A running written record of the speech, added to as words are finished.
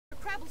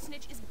little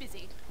snitch is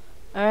busy.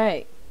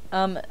 Alright,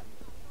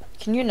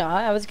 can you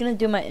not? I was gonna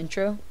do my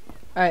intro.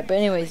 Alright, but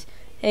anyways,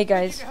 hey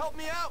guys,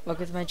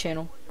 welcome to my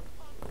channel.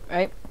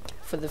 Alright,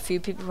 for the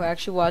few people who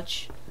actually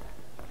watch,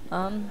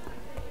 hi.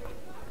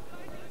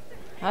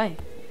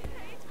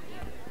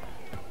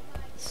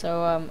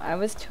 So, I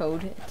was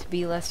told to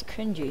be less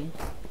cringy,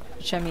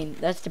 which I mean,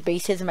 that's the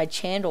basis of my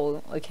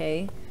channel,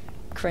 okay?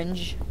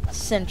 Cringe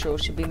Central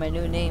should be my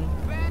new name.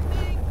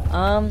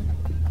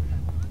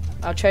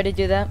 I'll try to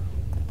do that,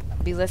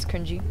 be less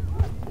cringy.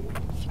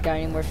 If you got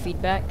any more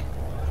feedback,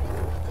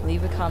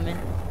 leave a comment.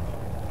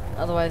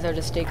 Otherwise, I'll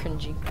just stay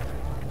cringy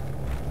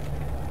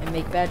and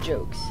make bad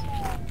jokes.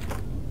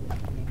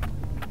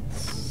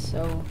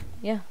 So,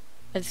 yeah,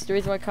 that's the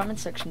reason why comment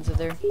sections are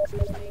there.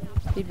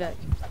 Feedback.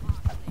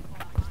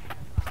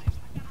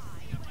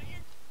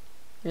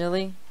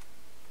 Really?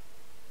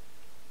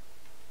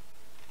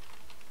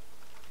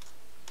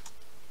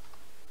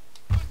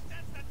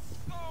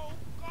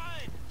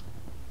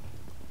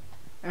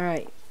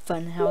 Alright,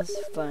 Funhouse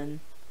fun.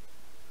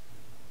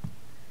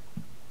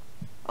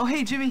 Oh,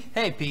 hey, Jimmy.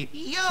 Hey, Pete.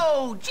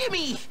 Yo,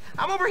 Jimmy,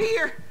 I'm over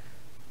here.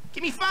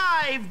 Give me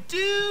 5,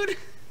 dude.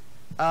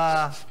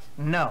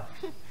 No.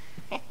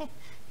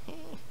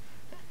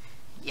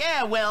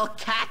 Yeah, well,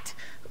 cat.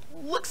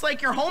 Looks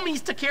like your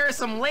homies took care of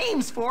some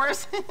lames for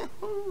us.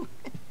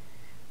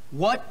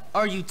 What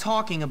are you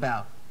talking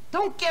about?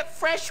 Don't get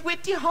fresh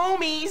with your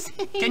homies.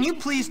 Can you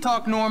please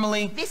talk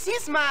normally? This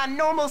is my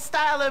normal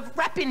style of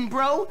rapping,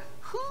 bro.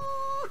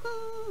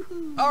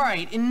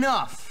 Alright,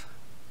 enough.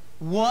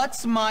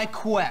 What's my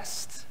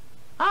quest?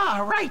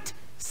 Ah, right.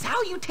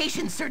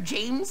 Salutations, Sir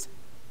James.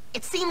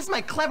 It seems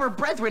my clever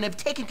brethren have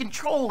taken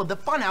control of the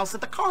funhouse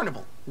at the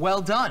carnival.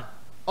 Well done.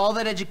 All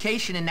that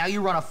education and now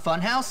you run a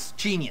funhouse?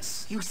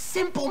 Genius. You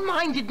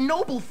simple-minded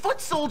noble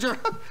foot soldier.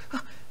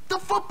 The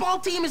football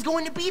team is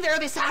going to be there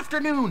this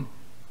afternoon.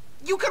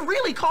 You could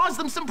really cause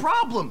them some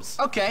problems.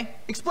 Okay,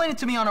 explain it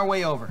to me on our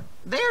way over.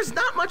 There's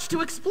not much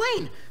to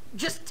explain.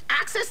 Just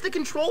access the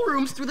control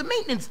rooms through the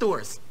maintenance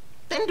doors.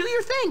 Then do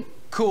your thing.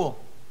 Cool.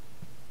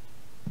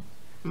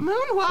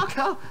 Moonwalk,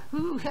 oh,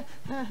 ooh,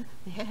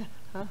 yeah.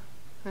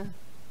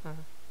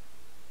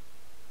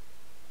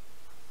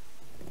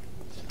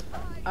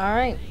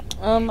 Alright,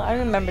 I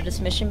remember this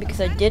mission because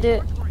I did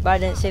it, but I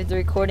didn't save the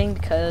recording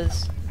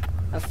because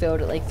I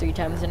failed it like 3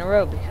 times in a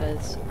row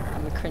because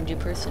I'm a cringy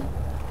person.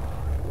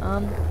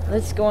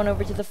 Let's go on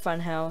over to the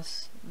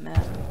funhouse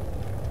map.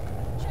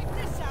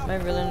 Am I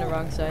really on the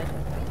wrong side?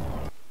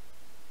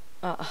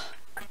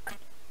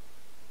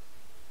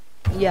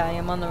 Yeah, I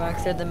am on the wrong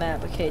side of the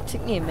map. Okay, it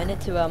took me a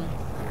minute to,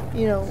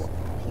 you know,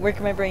 work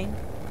my brain.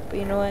 But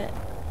you know what?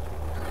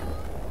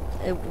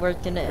 It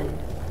worked in the end.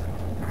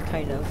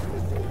 Kind of.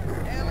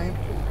 Alright,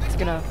 just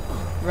gonna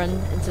run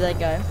into that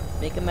guy,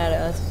 make him mad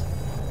at us.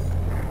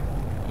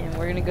 And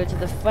we're gonna go to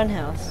the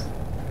funhouse.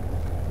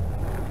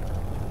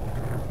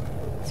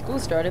 School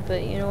started,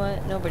 but you know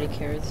what? Nobody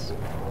cares.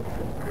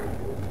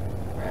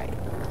 Right.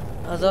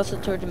 I was also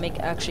told to make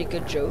actually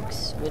good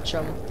jokes, which,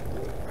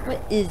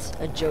 what is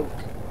a joke?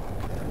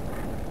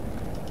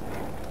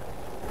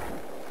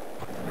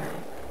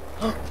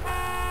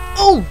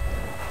 Oh!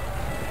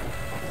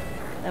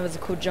 That was a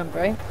cool jump,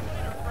 right?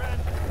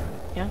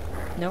 Yeah?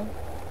 No?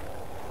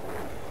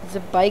 It's a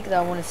bike that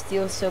I want to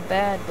steal so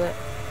bad, but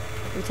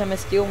every time I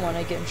steal one,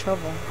 I get in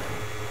trouble.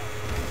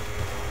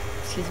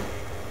 Excuse me.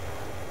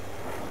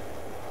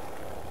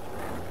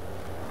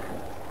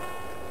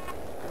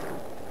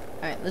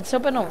 Alright, let's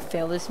hope I don't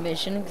fail this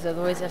mission, because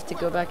otherwise I have to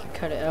go back and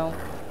cut it out.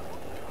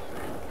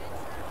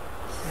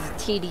 This is a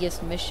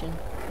tedious mission.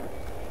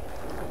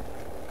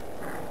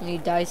 And you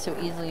die so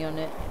easily on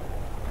it.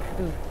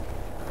 Ooh.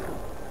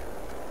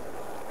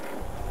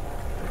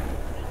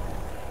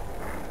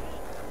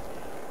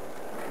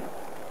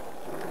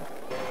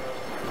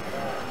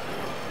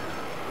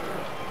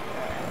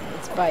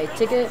 Let's buy a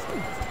ticket.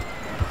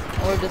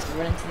 Or just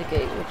run into the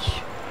gate,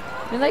 which...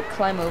 Can we like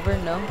climb over?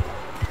 No.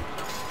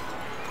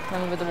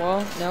 Climb over the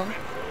wall? No.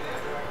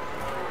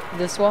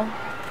 This wall?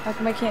 How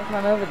come I can't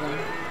climb over them?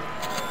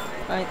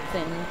 Alright,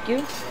 thank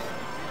you.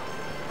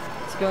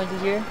 Let's go into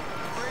here.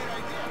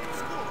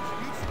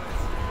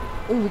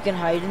 Ooh, we can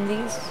hide in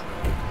these.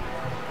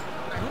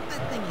 I hope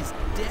that thing is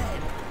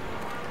dead.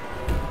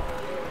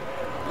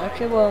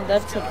 Okay, well,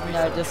 that's something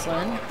I just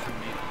learned.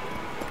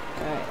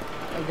 Alright.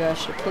 Oh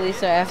gosh, the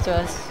police are after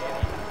us.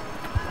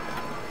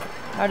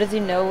 How does he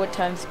know what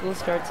time school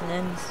starts and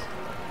ends?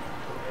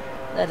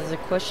 That is a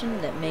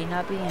question that may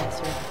not be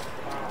answered.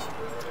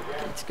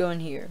 Let's go in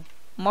here.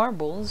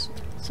 Marbles?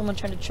 Someone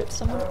trying to trip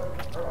someone?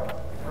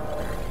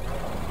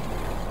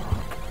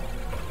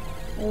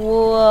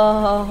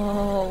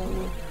 Whoa!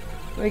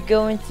 We're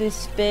going through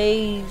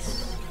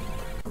space.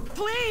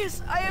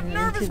 Please, I have And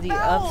nervous into the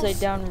bowels. upside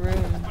down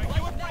room.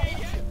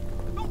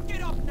 Don't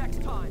get up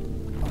next time.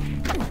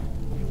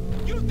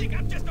 You think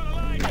I'm just gonna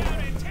lie down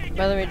and take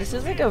By the way, this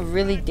is like a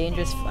really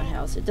dangerous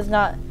funhouse. It does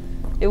not,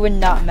 it would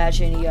not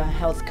match any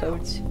health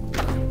codes.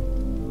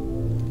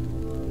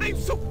 I'm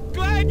so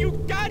glad you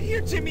got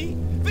here, Jimmy.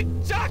 The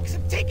jocks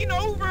have taken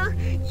over.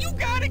 You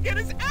gotta get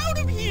us out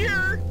of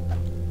here.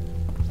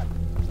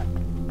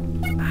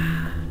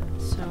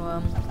 So,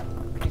 I'm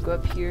gonna go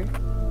up here.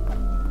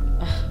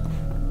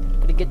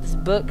 Gonna get this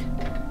book.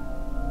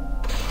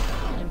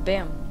 And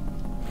bam.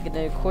 Get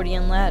the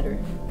accordion ladder.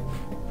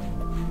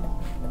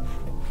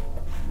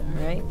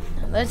 Alright.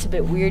 That's a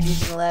bit weird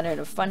using a ladder in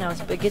a funhouse,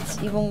 but it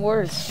gets even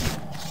worse.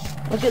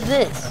 Look at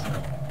this.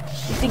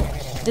 You think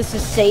this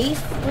is safe?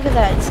 Look at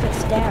that, I just got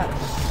stabbed.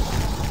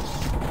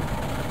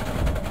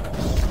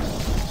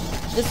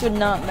 This would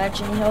not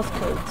match any health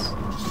codes.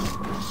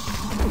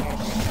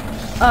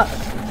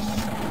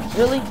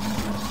 Really?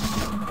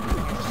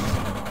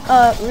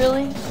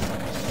 Really?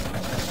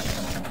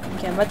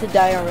 Okay, I'm about to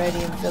die already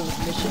and fail this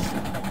mission.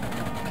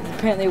 Because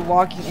apparently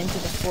walking into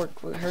the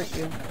fork will hurt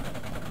you.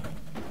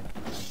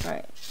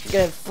 Alright, we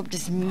gotta flip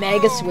this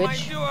mega switch. My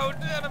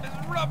duodenum is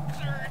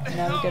ruptured.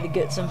 Now we gotta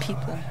get some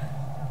people.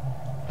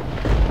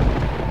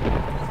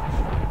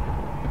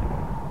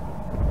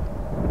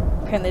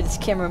 Apparently this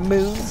camera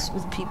moves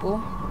with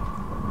people.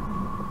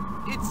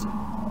 It's...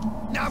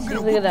 Now I'm See,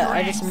 gonna look at that, I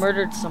whoop your just ass.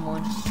 murdered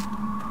someone.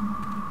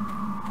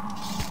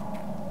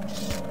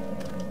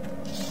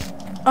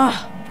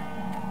 Ah!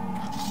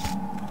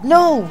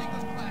 No!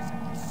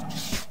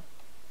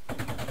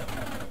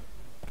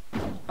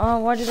 Oh,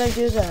 why did I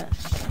do that?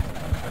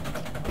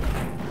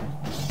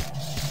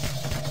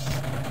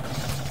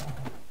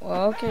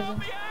 Well, okay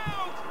then. Help me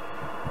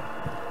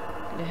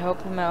out. Gonna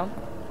help him out.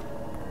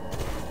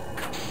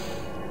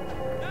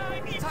 I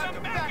need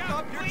some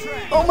backup, please.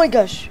 Oh my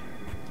gosh!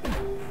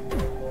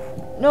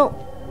 No!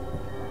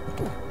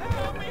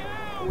 Help me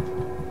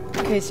out.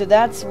 Okay, so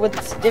that's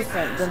what's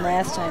different than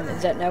last time,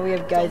 is that now we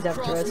have guys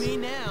after us. me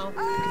now.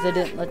 Because I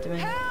didn't let them in.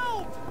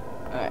 Help.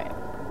 Alright,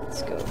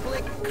 let's go.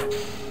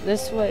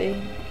 This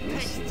way.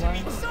 Let's see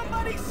why.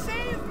 Somebody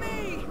save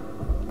me.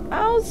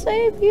 I'll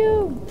save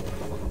you!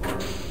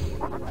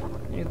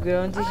 You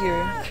go into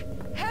here.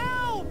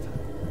 Help.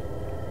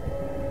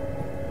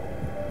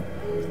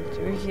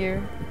 Through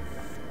here.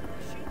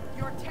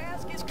 Your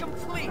task is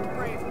complete,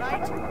 brave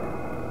knight.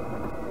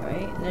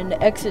 Right, and then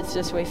the exit's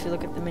this way if you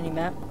look at the mini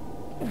map.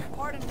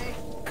 Pardon me.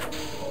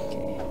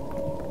 Okay.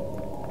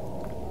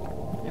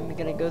 And we're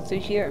gonna go through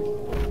here.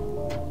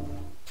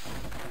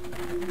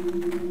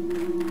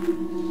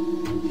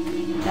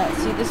 Now,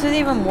 see, this is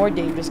even more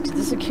dangerous because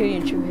this will kill you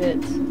in 2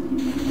 hits.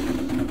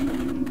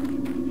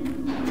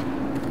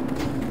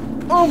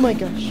 Oh my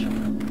gosh.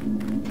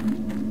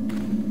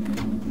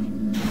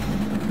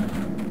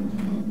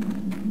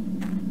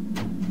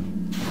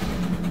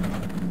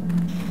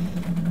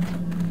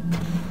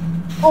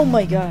 Oh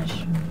my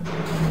gosh.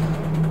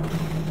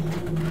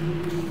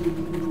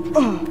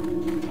 Oh.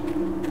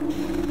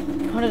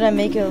 How did I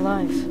make it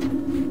alive?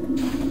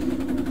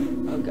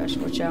 Oh gosh,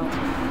 watch out.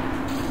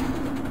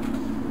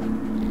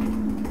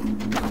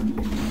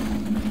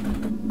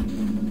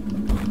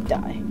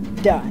 Die,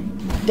 die,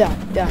 die,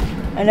 die.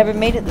 I never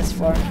made it this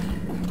far.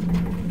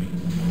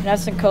 Can I have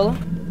some cola?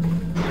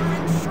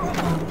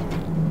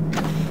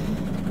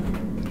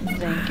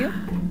 Thank you.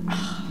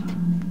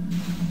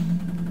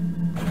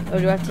 Oh,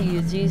 do I have to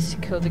use these to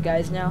kill the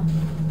guys now?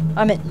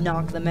 I meant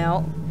knock them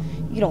out.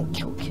 You don't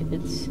kill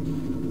kids.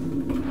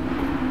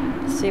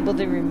 Disable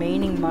the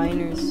remaining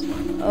miners.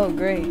 Oh,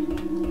 great.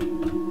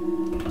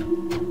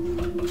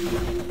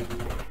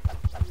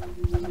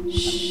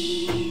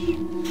 Shh.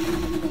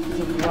 He's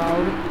a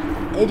wild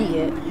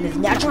idiot in his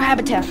natural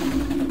habitat.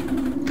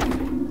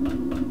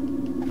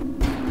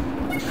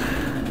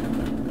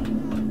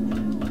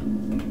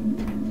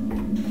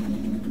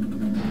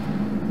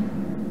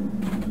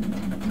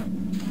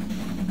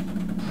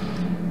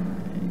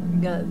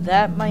 Got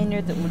that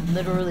miner that would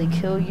literally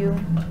kill you.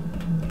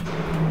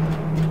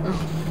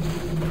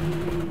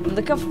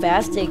 Look how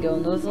fast they go,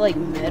 and those are like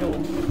metal.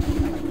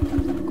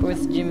 Of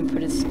course, Jimmy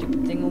put his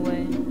stupid thing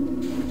away.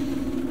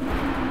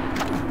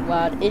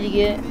 Wild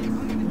idiot.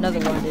 Another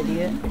wild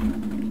idiot.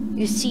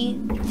 You see,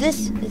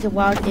 this is a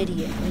wild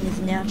idiot in his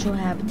natural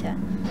habitat.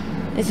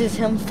 This is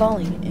him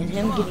falling and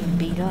him getting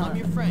beat up. I'm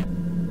your friend.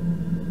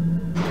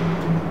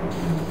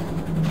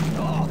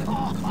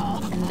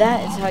 And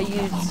that is how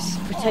you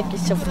protect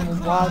yourself from a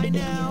wild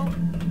idiot.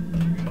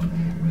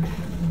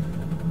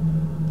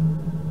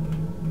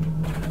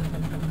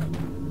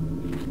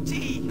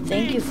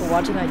 Thank you for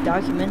watching my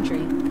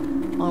documentary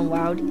on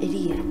wild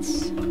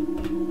idiots.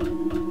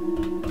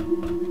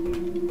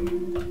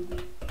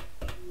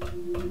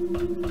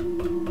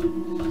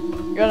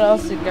 I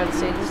also gotta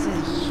say, this is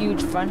a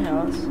huge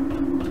funhouse.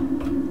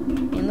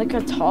 And look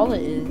how tall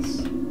it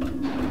is.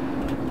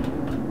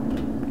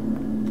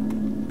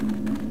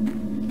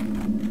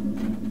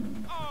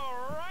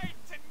 Alright,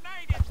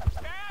 tonight is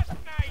bath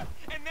night,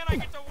 and then I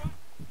get to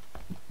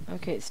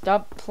Okay,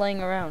 stop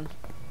playing around.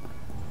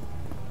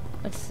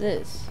 What's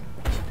this?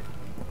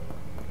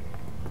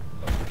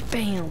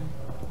 Bam!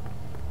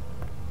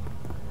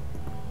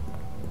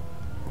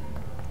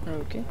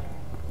 Okay.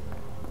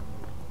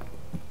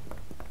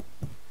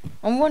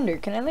 I wonder,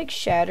 can I like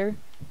shatter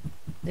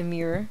the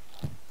mirror?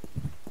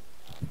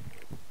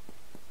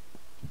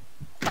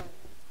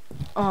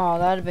 Oh,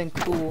 that'd have been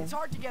cool. It's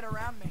hard to get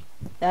around me.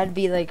 That'd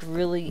be like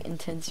really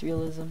intense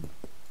realism.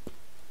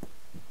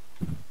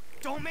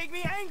 Don't make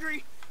me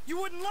angry. You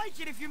wouldn't like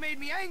it if you made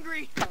me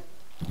angry.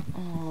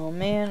 Oh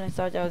man, I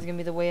thought that was gonna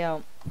be the way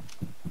out.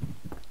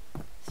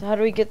 So how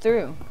do we get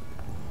through?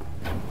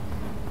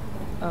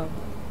 Oh.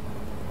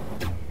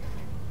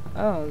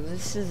 Oh,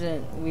 this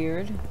isn't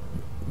weird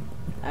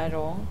at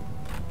all.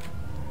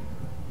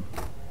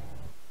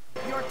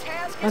 Your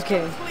task is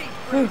Okay. complete,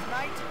 brave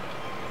knight.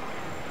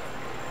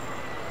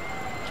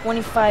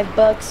 25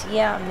 bucks.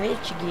 Yeah, I'm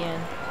rich again.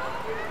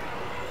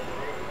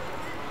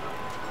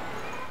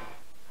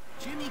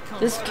 Jimmy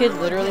comes This kid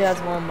through literally again.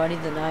 has more money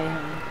than I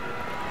am.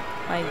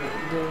 I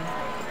do.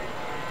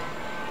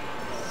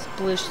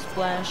 Splish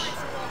splash.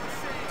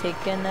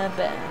 Taking a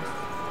bath.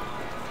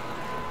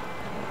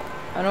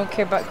 I don't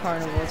care about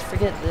carnivals.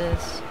 Forget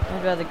this.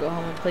 I'd rather go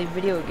home and play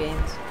video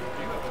games.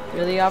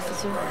 Really,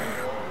 officer?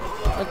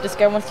 Look, this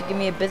guy wants to give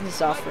me a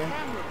business offer.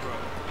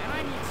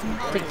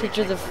 Take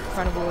pictures of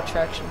carnival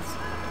attractions.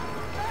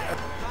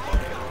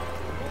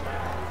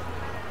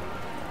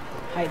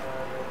 Hide.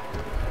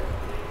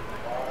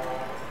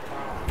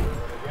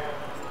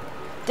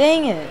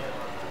 Dang it!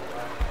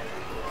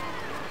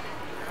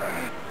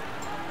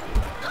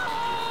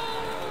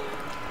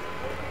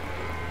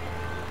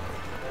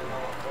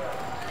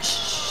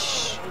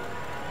 Shh.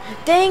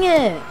 Dang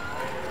it!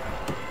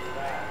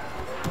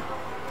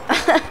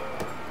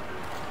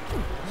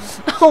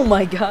 Oh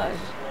my gosh.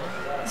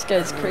 This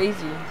guy's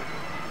crazy.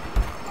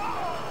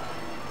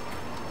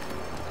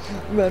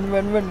 Run,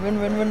 run, run, run,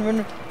 run, run,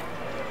 run.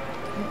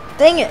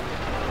 Dang it!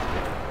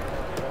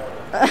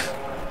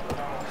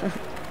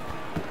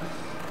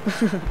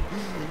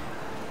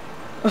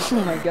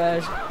 Oh my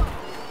gosh.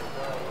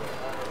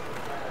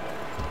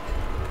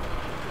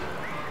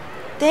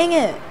 Dang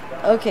it!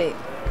 Okay.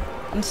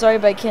 I'm sorry,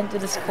 but I can't do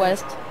this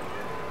quest.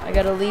 I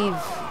gotta leave.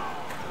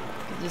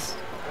 Just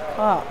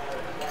pop.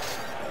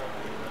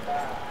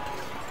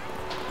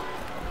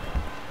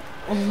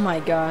 Oh my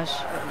gosh.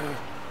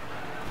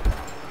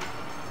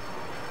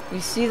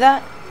 You see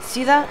that?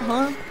 See that?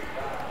 Huh?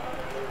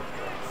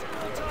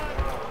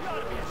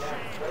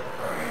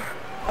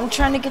 I'm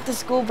trying to get to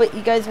school, but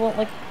you guys won't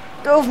let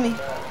go of me.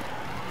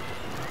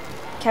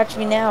 Catch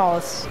me now,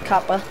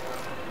 coppa.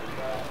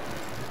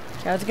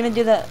 Okay, I was gonna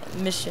do that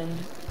mission,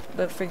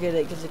 but forget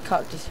it, because the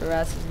cop just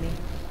harasses me.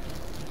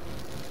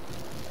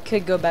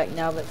 Could go back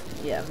now, but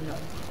yeah, no.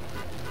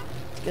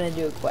 It's gonna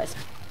do a quest.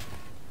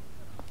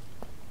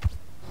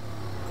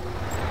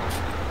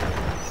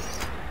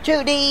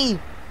 Judy!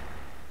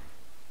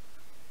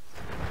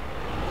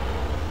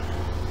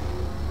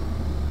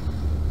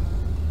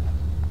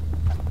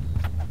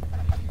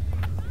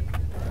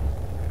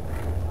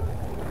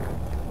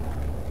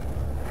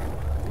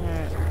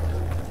 Alright.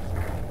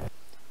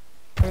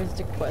 Where's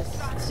the quest?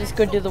 Let's just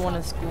go do the one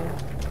in school.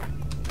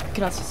 We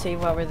can also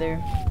save while we're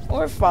there.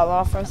 Or fall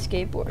off our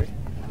skateboard.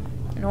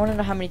 And I wanna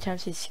know how many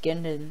times he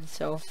skinned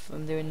himself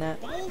from doing that.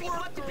 Oh, we're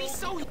up to be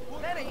so...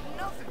 That ain't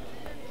nothing.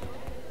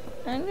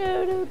 Run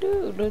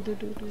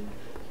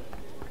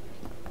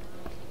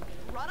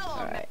along.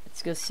 Alright,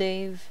 let's go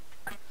save.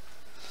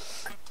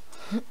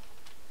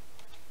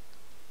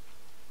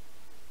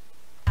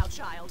 Now,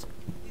 child.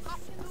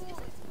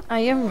 I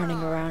am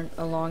running around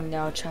along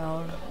now,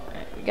 child.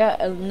 Alright, we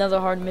got another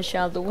hard mission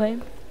out of the way.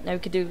 Now we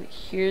could do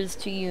here's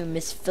to you,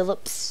 Miss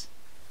Phillips.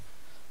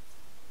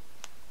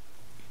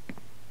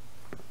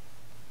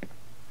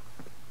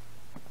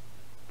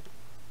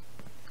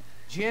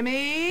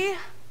 Jimmy,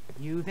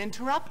 you've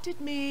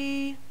interrupted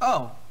me.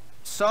 Oh,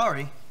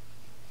 sorry.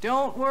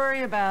 Don't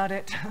worry about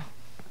it.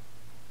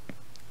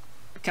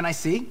 Can I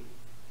see?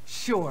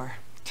 Sure,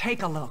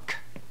 take a look.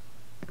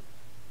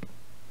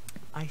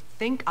 I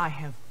think I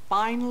have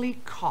finally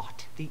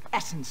caught the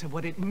essence of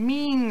what it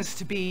means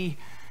to be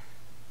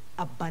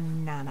a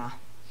banana.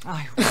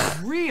 I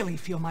really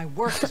feel my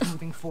work is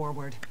moving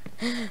forward.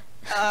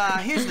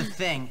 Here's the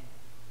thing.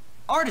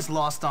 Art is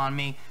lost on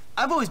me.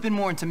 I've always been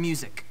more into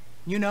music.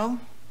 You know,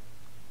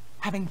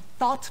 having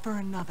thoughts for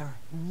another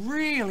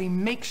really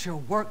makes your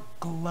work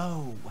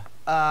glow.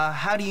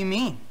 How do you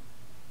mean?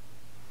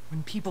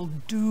 When people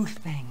do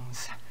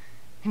things,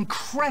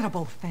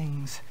 incredible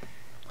things,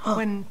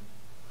 when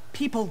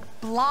people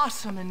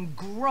blossom and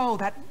grow,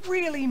 that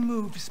really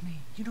moves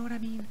me. You know what I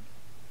mean?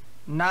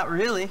 Not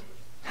really.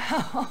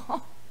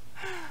 I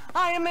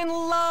am in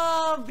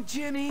love,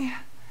 Jimmy.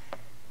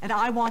 And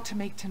I want to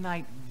make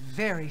tonight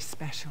very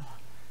special.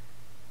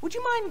 Would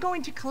you mind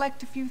going to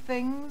collect a few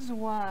things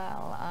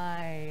while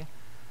I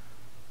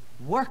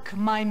work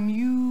my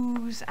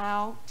muse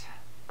out?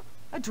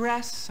 A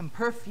dress, some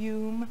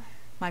perfume,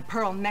 my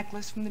pearl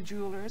necklace from the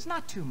jeweler's,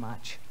 not too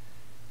much.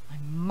 I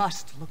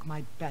must look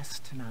my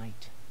best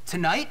tonight.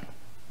 Tonight?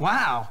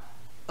 Wow.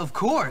 Of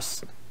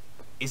course.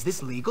 Is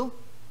this legal?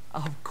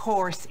 Of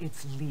course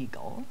it's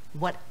legal.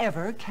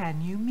 Whatever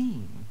can you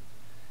mean?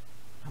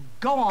 Now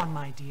go on,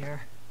 my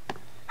dear.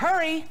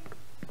 Hurry!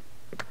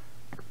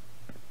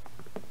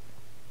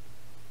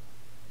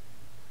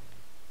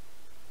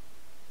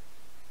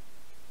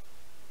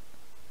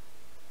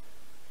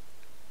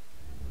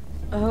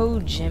 No,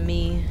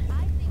 Jimmy.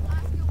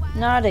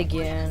 Not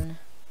again.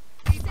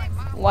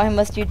 Why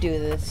must you do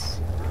this?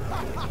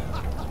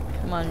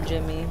 Come on,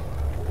 Jimmy.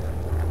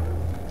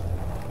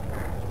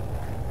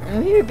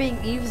 And we were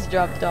being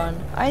eavesdropped on.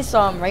 I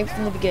saw him right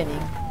from the beginning.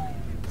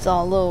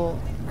 Saw a little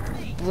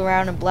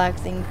round and black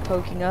thing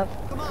poking up.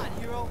 Come on,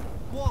 hero.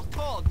 Walk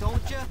tall,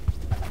 don't ya?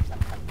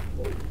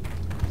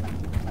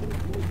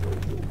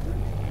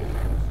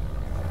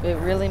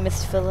 But really,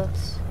 Miss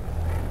Phillips?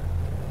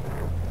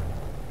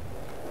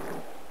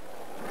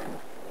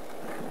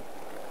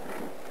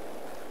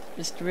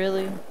 Just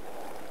really?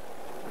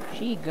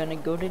 She gonna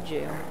go to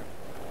jail.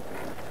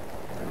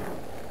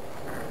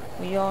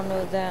 We all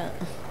know that.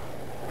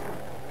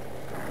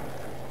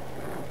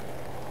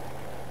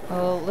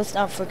 Oh, let's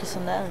not focus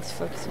on that. Let's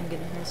focus on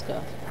getting her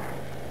stuff.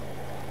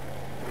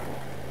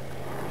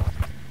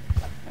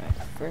 Alright,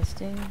 first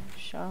thing,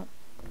 shop.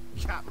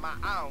 Got my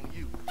eye on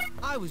you.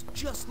 I was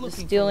just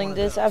looking Stealing for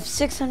this. I have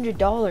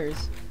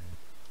 $600.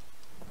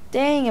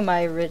 Dang, am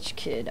I a rich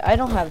kid? I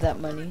don't have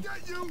that money.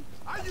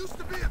 I used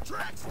to be a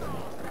track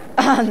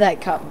star.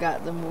 That cop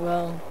got them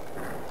well.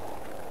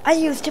 I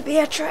used to be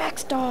a track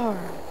star.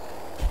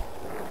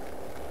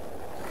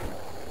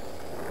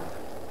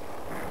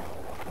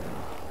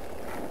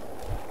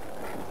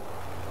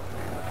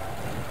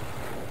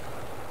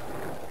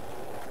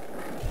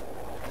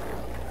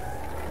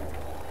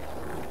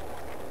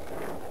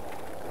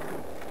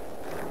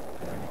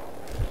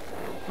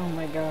 Oh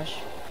my gosh.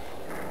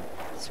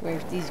 I swear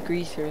if these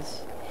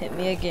greasers hit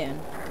me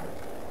again,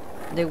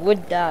 they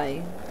would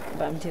die,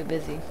 but I'm too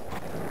busy.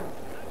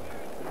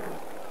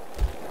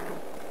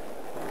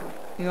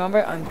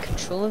 Remember, I'm in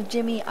control of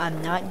Jimmy.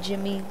 I'm not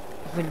Jimmy.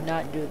 I would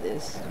not do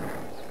this.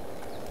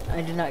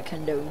 I do not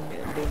condone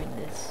doing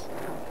this.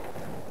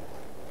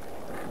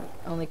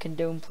 I only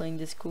condone playing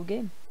this cool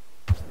game.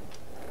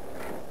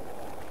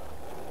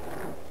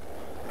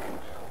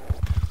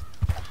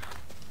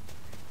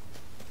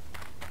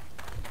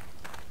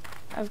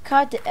 I've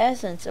caught the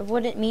essence of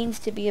what it means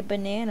to be a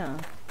banana.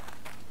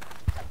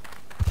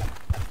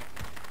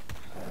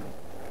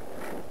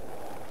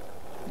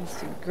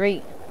 It's a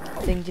great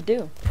thing to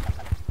do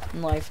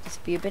in life,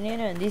 just be a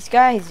banana. And these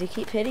guys, they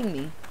keep hitting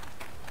me.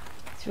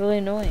 It's really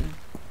annoying.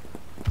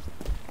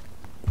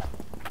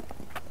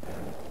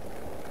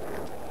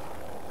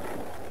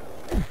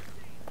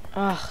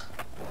 Ugh.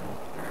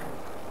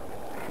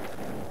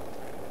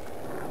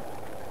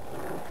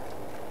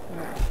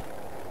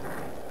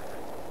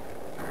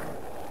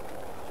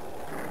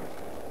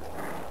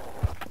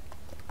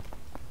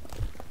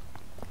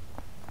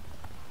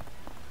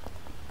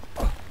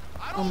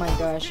 Oh my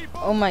gosh.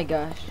 Oh my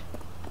gosh.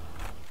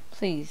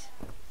 Please.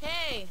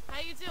 Hey,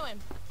 how you doing?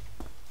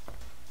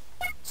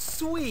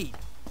 Sweet.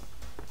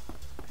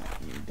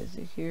 I'm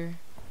busy here.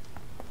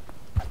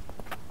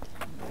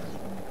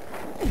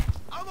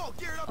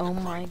 Oh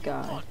my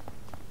god.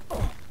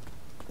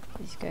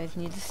 These guys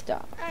need to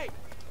stop. Hey,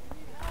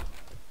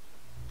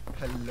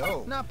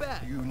 Hello. not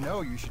bad. You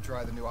know you should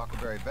try the new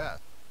Aquaberry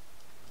vest.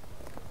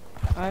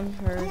 I'm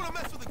hurt. wanna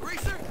mess with a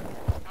greaser?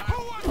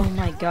 Oh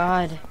my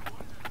god.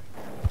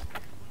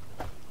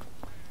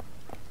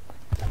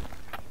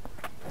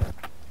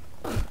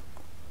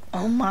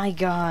 Oh my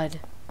god.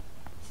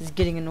 This is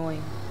getting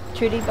annoying.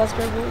 Trudy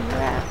Buster, where you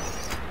at?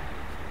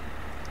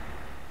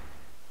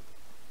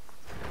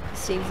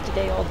 Saves the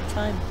day all the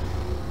time.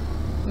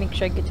 Make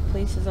sure I get to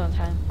places on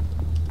time.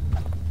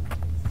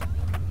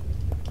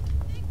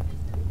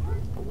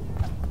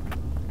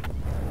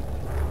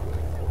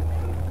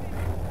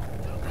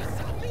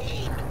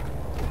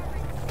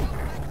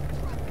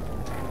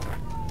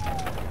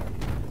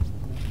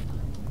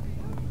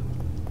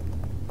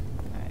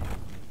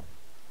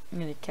 I'm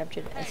gonna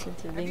capture the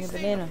essence of being a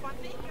banana.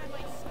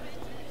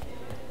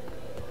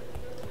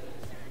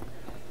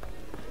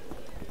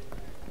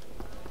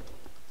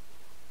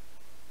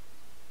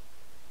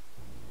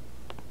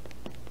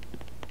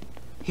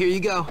 Here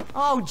you go.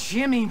 Oh,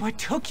 Jimmy, what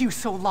took you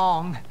so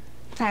long?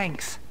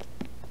 Thanks.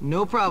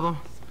 No problem.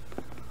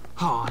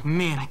 Oh,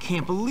 man, I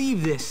can't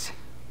believe this.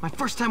 My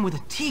first time with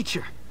a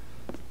teacher.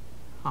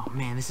 Oh,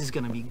 man, this is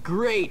gonna be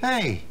great.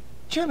 Hey,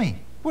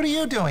 Jimmy, what are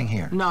you doing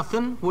here?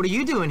 Nothing. What are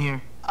you doing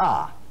here?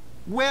 Ah,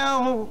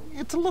 well,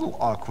 it's a little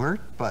awkward,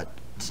 but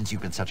since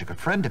you've been such a good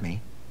friend to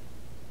me,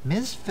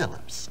 Ms.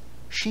 Phillips,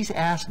 she's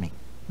asked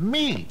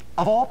me,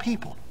 of all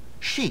people,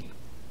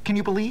 can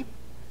you believe?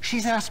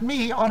 She's asked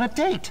me on a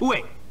date.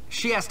 Wait,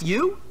 she asked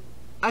you?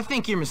 I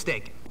think you're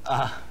mistaken.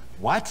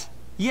 What?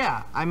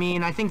 Yeah, I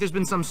mean, I think there's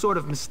been some sort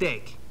of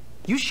mistake.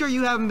 You sure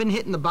you haven't been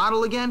hitting the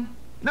bottle again?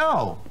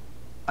 No.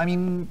 I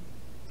mean,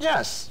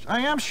 yes, I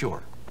am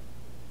sure.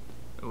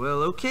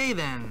 Well, okay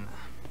then.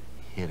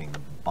 Hitting the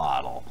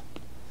bottle.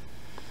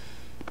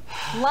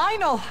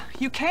 Lionel,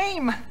 you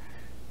came.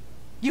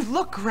 You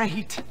look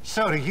great.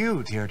 So do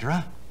you,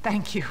 Deirdre.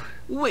 Thank you.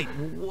 Wait,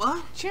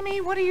 what?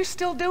 Jimmy, what are you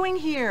still doing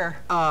here?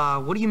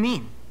 What do you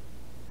mean?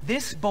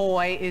 This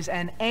boy is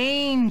an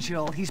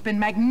angel. He's been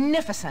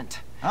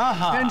magnificent.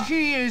 Uh-huh. And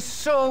he is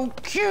so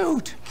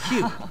cute.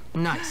 Cute.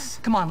 Nice.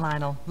 Come on,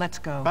 Lionel, let's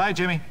go. Bye,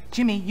 Jimmy.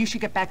 Jimmy, you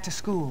should get back to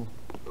school.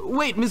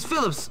 Wait, Miss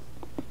Phillips.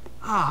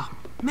 Ah,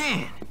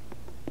 man.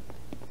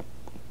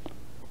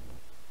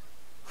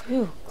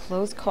 Phew,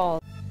 close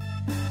call.